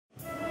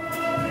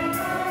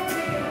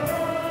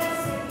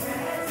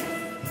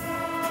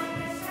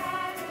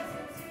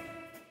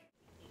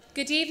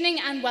Good evening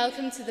and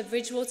welcome to the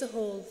Bridgewater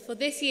Hall for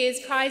this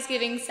year's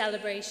prize-giving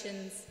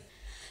celebrations.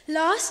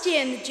 Last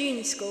year in the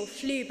junior school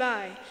flew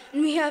by,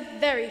 and we have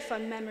very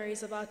fond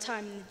memories of our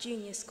time in the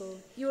junior school.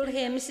 You will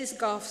hear Mrs.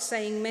 Goff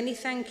saying many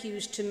thank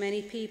yous to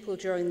many people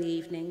during the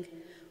evening,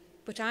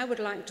 but I would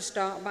like to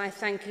start by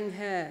thanking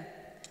her.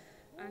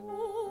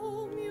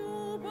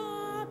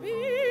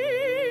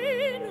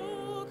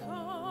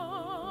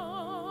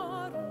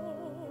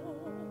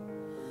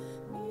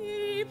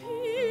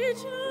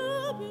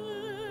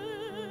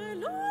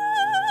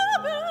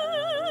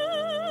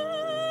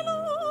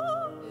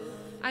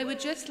 I would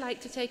just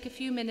like to take a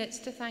few minutes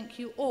to thank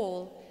you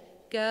all,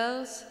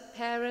 girls,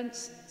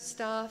 parents,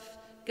 staff,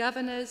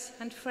 governors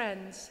and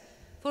friends,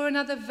 for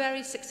another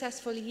very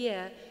successful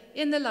year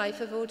in the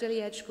life of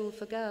Alderley Edge School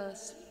for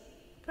Girls.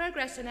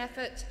 Progress and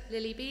effort,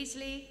 Lily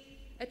Beasley.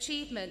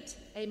 Achievement,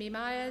 Amy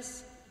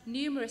Myers.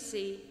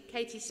 Numeracy,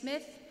 Katie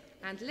Smith.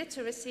 And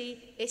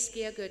literacy,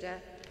 Iskia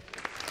Gooder.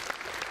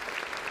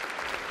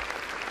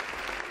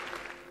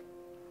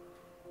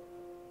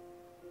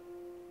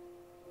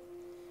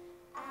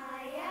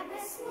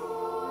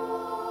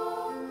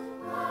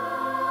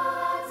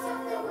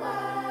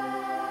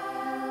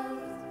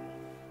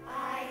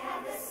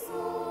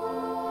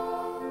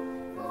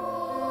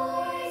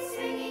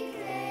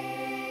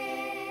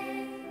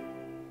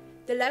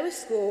 The lower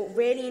school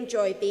really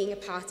enjoyed being a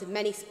part of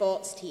many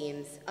sports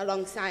teams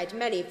alongside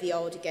many of the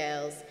older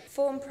girls.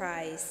 Form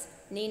Prize,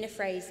 Nina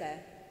Fraser.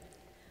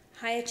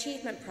 High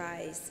Achievement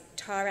Prize,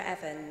 Tara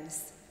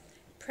Evans.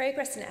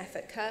 Progress and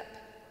Effort Cup,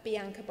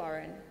 Bianca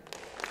Boren.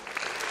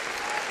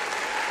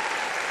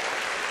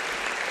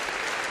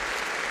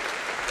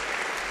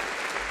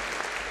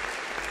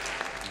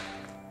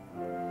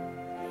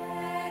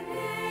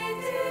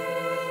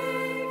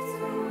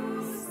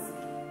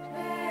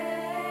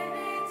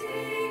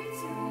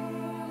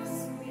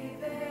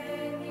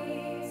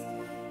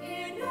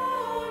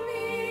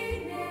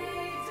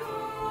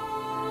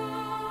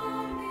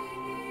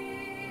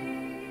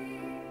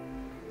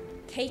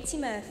 Katie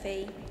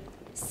Murphy,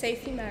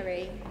 Sophie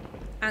Murray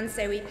and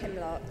Zoe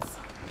Pimlott.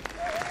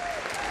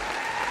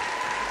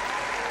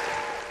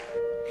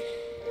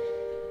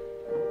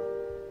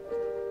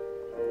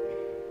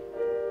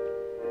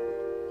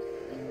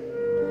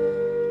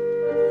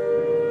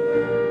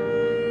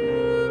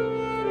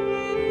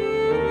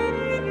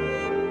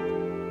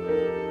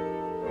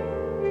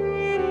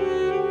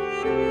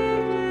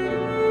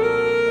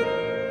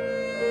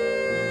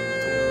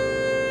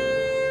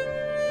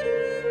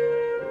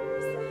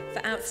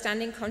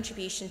 Outstanding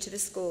contribution to the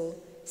school,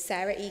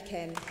 Sarah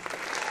Eakin.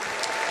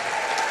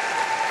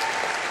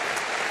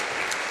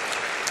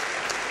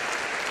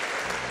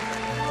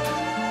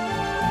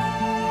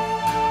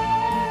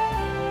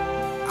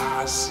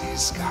 I see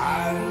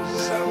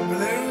skies of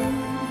blue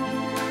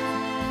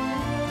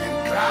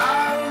and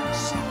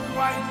clouds of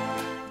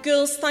white.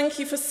 Girls, thank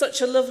you for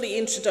such a lovely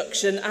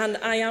introduction, and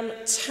I am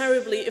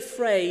terribly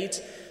afraid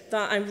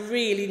that I'm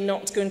really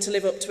not going to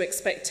live up to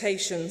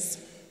expectations.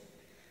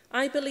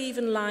 I believe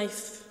in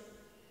life,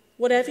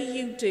 whatever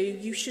you do,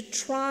 you should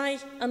try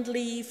and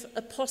leave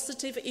a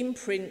positive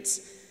imprint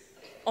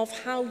of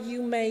how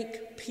you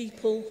make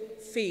people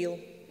feel.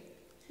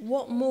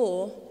 What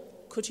more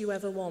could you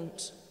ever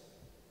want?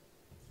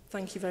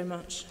 Thank you very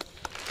much.